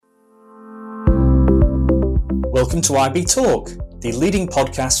Welcome to IB Talk, the leading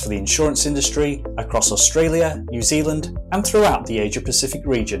podcast for the insurance industry across Australia, New Zealand, and throughout the Asia Pacific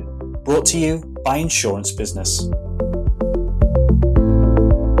region, brought to you by Insurance Business.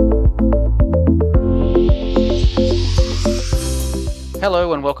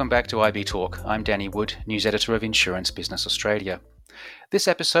 Hello and welcome back to IB Talk. I'm Danny Wood, News Editor of Insurance Business Australia. This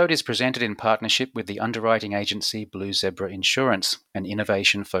episode is presented in partnership with the underwriting agency Blue Zebra Insurance, an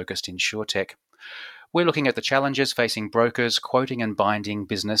innovation-focused insurtech. We're looking at the challenges facing brokers, quoting and binding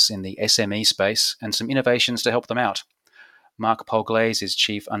business in the SME space, and some innovations to help them out. Mark Polglase is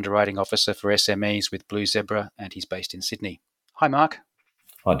Chief Underwriting Officer for SMEs with Blue Zebra, and he's based in Sydney. Hi, Mark.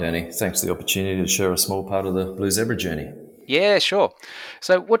 Hi, Danny. Thanks for the opportunity to share a small part of the Blue Zebra journey. Yeah, sure.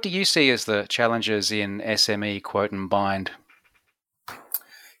 So what do you see as the challenges in SME quote and bind?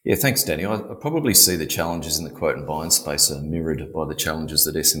 Yeah, thanks, Danny. I probably see the challenges in the quote and bind space are mirrored by the challenges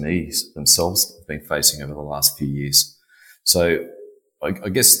that SMEs themselves have been facing over the last few years. So I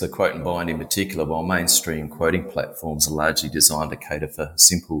guess the quote and bind in particular, while mainstream quoting platforms are largely designed to cater for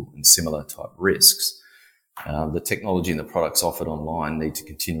simple and similar type risks, the technology and the products offered online need to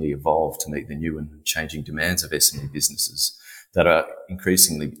continually evolve to meet the new and changing demands of SME businesses that are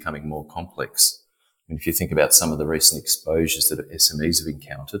increasingly becoming more complex. And if you think about some of the recent exposures that SMEs have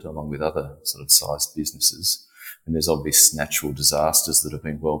encountered, along with other sort of sized businesses, and there's obvious natural disasters that have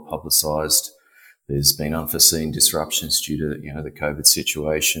been well publicised. There's been unforeseen disruptions due to, the COVID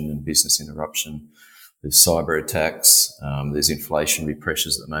situation and business interruption. There's cyber attacks. There's inflationary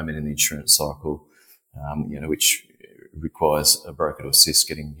pressures at the moment in the insurance cycle, which requires a broker to assist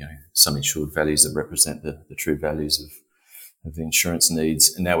getting, some insured values that represent the true values of the insurance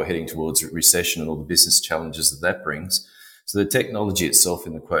needs. And now we're heading towards recession and all the business challenges that brings. So the technology itself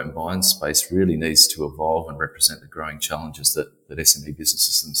in the quote and bind space really needs to evolve and represent the growing challenges that SME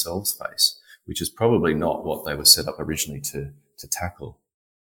businesses themselves face, which is probably not what they were set up originally to tackle.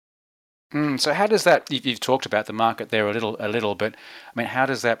 So how does that, you've talked about the market there a little, but I mean, how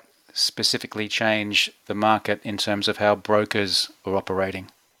does that specifically change the market in terms of how brokers are operating?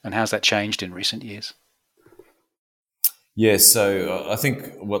 And how's that changed in recent years? Yeah, so I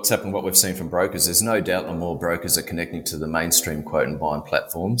think what we've seen from brokers, there's no doubt that more brokers are connecting to the mainstream quote and bind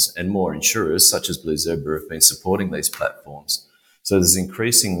platforms, and more insurers such as Blue Zebra have been supporting these platforms. So there's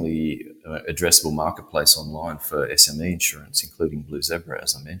increasingly addressable marketplace online for SME insurance, including Blue Zebra,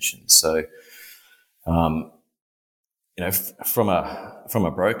 as I mentioned. So, from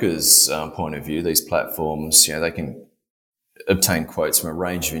a broker's point of view, these platforms, they can obtain quotes from a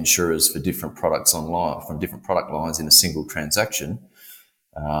range of insurers for different products online, from different product lines in a single transaction.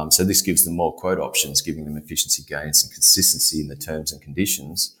 So this gives them more quote options, giving them efficiency gains and consistency in the terms and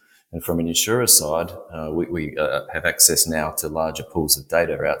conditions. And from an insurer side, we have access now to larger pools of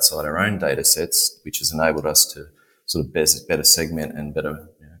data outside our own data sets, which has enabled us to sort of better segment and better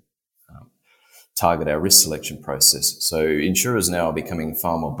target our risk selection process. So insurers now are becoming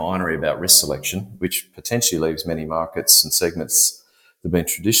far more binary about risk selection, which potentially leaves many markets and segments that have been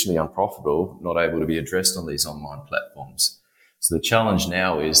traditionally unprofitable not able to be addressed on these online platforms. So the challenge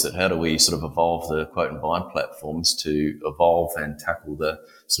now is that how do we sort of evolve the quote and bind platforms to evolve and tackle the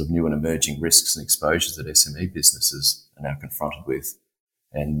sort of new and emerging risks and exposures that SME businesses are now confronted with.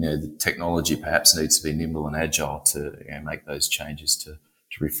 And the technology perhaps needs to be nimble and agile to make those changes to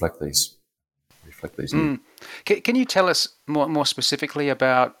reflect these. Can you tell us more specifically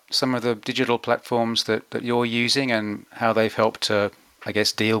about some of the digital platforms that you're using and how they've helped to, I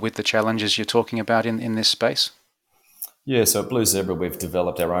guess, deal with the challenges you're talking about in this space? Yeah, so at Blue Zebra, we've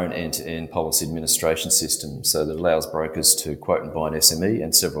developed our own end-to-end policy administration system so that allows brokers to quote and bind SME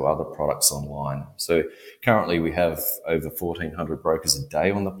and several other products online. So currently we have over 1,400 brokers a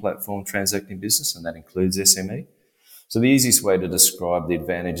day on the platform transacting business, and that includes SME. So the easiest way to describe the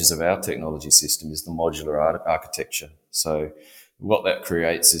advantages of our technology system is the modular architecture. So what that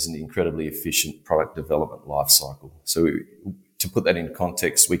creates is an incredibly efficient product development lifecycle. So to put that in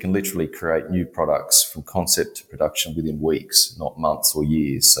context, we can literally create new products from concept to production within weeks, not months or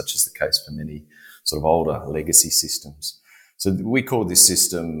years, such as the case for many sort of older legacy systems. So we call this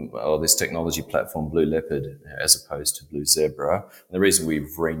system, or this technology platform, Blue Leopard, as opposed to Blue Zebra. And the reason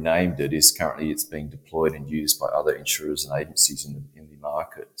we've renamed it is currently it's being deployed and used by other insurers and agencies in the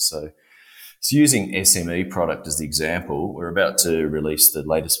market. So using SME product as the example, we're about to release the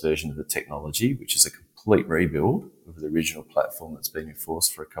latest version of the technology, which is a complete rebuild of the original platform that's been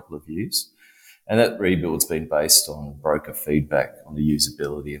enforced for a couple of years. And that rebuild's been based on broker feedback on the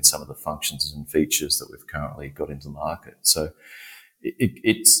usability and some of the functions and features that we've currently got into market. So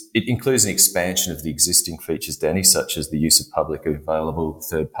It includes an expansion of the existing features, Danny, such as the use of publicly available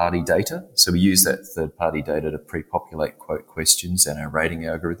third-party data. So we use that third-party data to pre-populate quote questions and our rating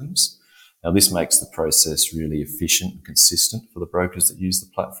algorithms. Now, this makes the process really efficient and consistent for the brokers that use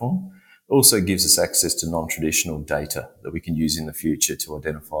the platform. It also gives us access to non-traditional data that we can use in the future to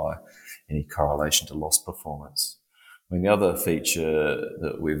identify any correlation to loss performance. I mean, the other feature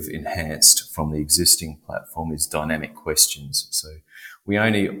that we've enhanced from the existing platform is dynamic questions. So we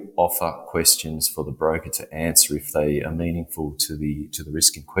only offer questions for the broker to answer if they are meaningful to the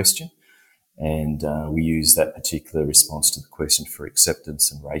risk in question. And we use that particular response to the question for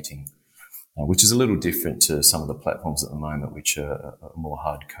acceptance and rating, which is a little different to some of the platforms at the moment, which are more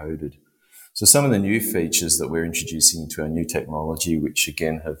hard-coded. So some of the new features that we're introducing into our new technology, which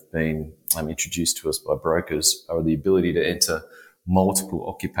again have been introduced to us by brokers, are the ability to enter multiple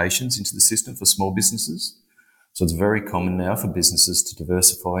occupations into the system for small businesses. So it's very common now for businesses to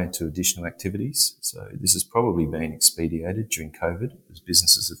diversify into additional activities. So this has probably been expedited during COVID as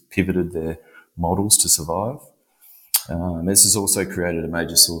businesses have pivoted their models to survive. This has also created a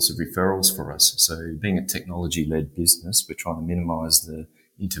major source of referrals for us. So being a technology-led business, we're trying to minimise the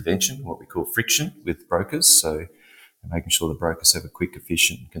intervention, what we call friction, with brokers. So making sure the brokers have a quick,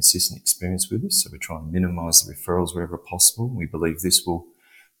 efficient and consistent experience with us. So we're trying to minimise the referrals wherever possible. We believe this will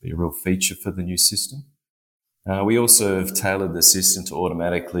be a real feature for the new system. We also have tailored the system to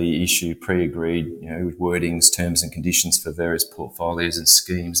automatically issue pre-agreed, wordings, terms and conditions for various portfolios and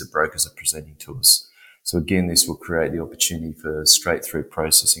schemes that brokers are presenting to us. So again, this will create the opportunity for straight-through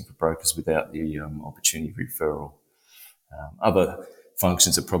processing for brokers without the opportunity for referral. Other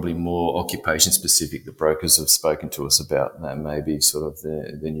functions are probably more occupation-specific that brokers have spoken to us about. That may be sort of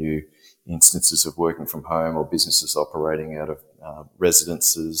the new instances of working from home or businesses operating out of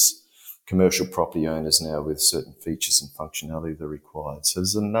residences, commercial property owners now with certain features and functionality that are required. So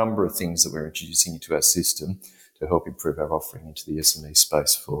there's a number of things that we're introducing into our system to help improve our offering into the SME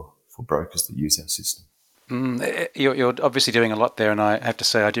space for brokers that use our system. You're obviously doing a lot there, and I have to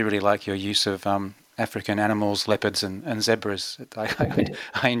say I do really like your use of African animals, leopards and zebras.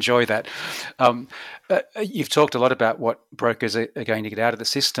 I enjoy that. You've talked a lot about what brokers are going to get out of the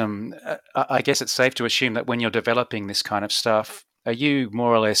system. I guess it's safe to assume that when you're developing this kind of stuff, are you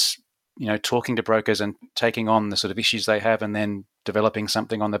more or less talking to brokers and taking on the sort of issues they have and then developing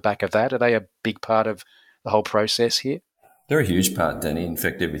something on the back of that? Are they a big part of the whole process here? They're a huge part, Danny. In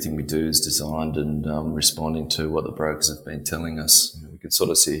fact, everything we do is designed and responding to what the brokers have been telling us. We can sort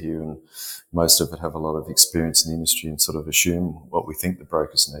of sit here and most of it have a lot of experience in the industry and sort of assume what we think the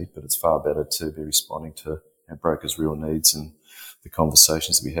brokers need, but it's far better to be responding to brokers' real needs and the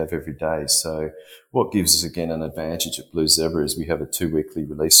conversations that we have every day. So what gives us, again, an advantage at Blue Zebra is we have a 2-weekly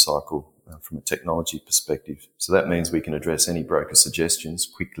release cycle from a technology perspective. So that means we can address any broker suggestions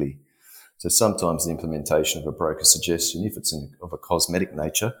quickly. So sometimes the implementation of a broker suggestion, if it's of a cosmetic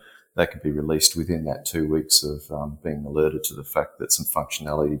nature, that can be released within that 2 weeks of being alerted to the fact that some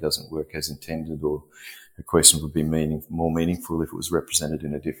functionality doesn't work as intended, or a question would be more meaningful if it was represented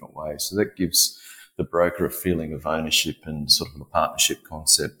in a different way. So that gives the broker a feeling of ownership and sort of a partnership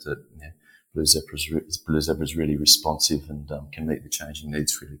concept that Blue Zebra is really responsive and can meet the changing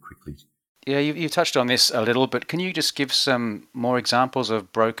needs really quickly. Yeah, you touched on this a little, but can you just give some more examples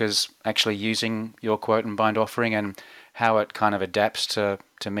of brokers actually using your quote and bind offering and how it kind of adapts to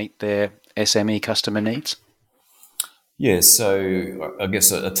meet their SME customer needs? Yeah, so I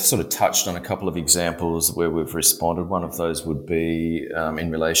guess I sort of touched on a couple of examples where we've responded. One of those would be in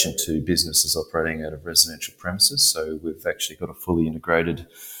relation to businesses operating out of residential premises. So we've actually got a fully integrated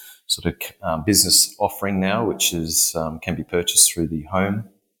sort of business offering now, which is can be purchased through the home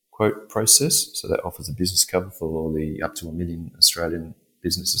quote process. So that offers a business cover for all the up to 1 million Australian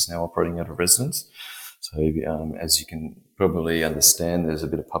businesses now operating out of residence. So as you can probably understand, there's a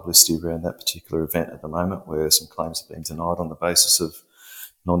bit of publicity around that particular event at the moment where some claims have been denied on the basis of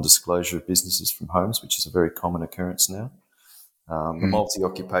non-disclosure of businesses from homes, which is a very common occurrence now. The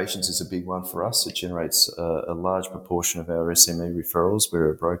multi-occupations is a big one for us. It generates a large proportion of our SME referrals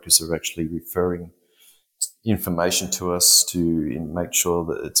where brokers are actually referring information to us to make sure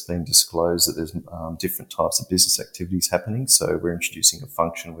that it's being disclosed, that there's different types of business activities happening. So we're introducing a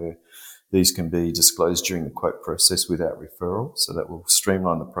function where these can be disclosed during the quote process without referral. So that will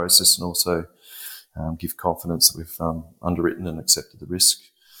streamline the process and also give confidence that we've underwritten and accepted the risk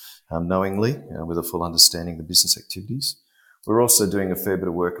knowingly with a full understanding of the business activities. We're also doing a fair bit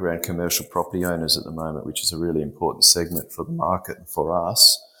of work around commercial property owners at the moment, which is a really important segment for the market and for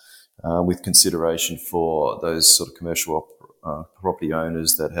us. With consideration for those sort of commercial property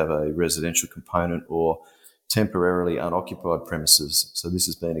owners that have a residential component or temporarily unoccupied premises. So this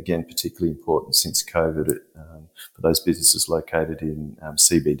has been, again, particularly important since COVID for those businesses located in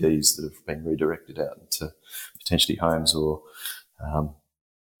CBDs that have been redirected out into potentially homes or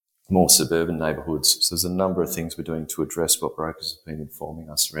more suburban neighbourhoods. So there's a number of things we're doing to address what brokers have been informing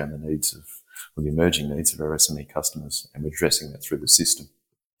us around the needs of, or the emerging needs of our SME customers, and we're addressing that through the system.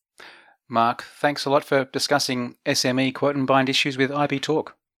 Mark, thanks a lot for discussing SME quote and bind issues with IB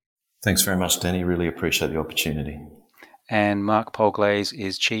Talk. Thanks very much, Danny. Really appreciate the opportunity. And Mark Polglase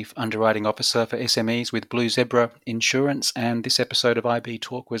is Chief Underwriting Officer for SMEs with Blue Zebra Insurance, and this episode of IB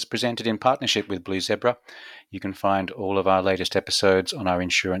Talk was presented in partnership with Blue Zebra. You can find all of our latest episodes on our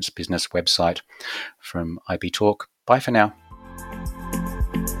insurance business website. From IB Talk, bye for now.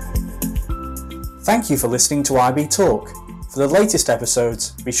 Thank you for listening to IB Talk. For the latest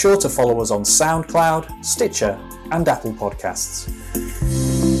episodes, be sure to follow us on SoundCloud, Stitcher, and Apple Podcasts.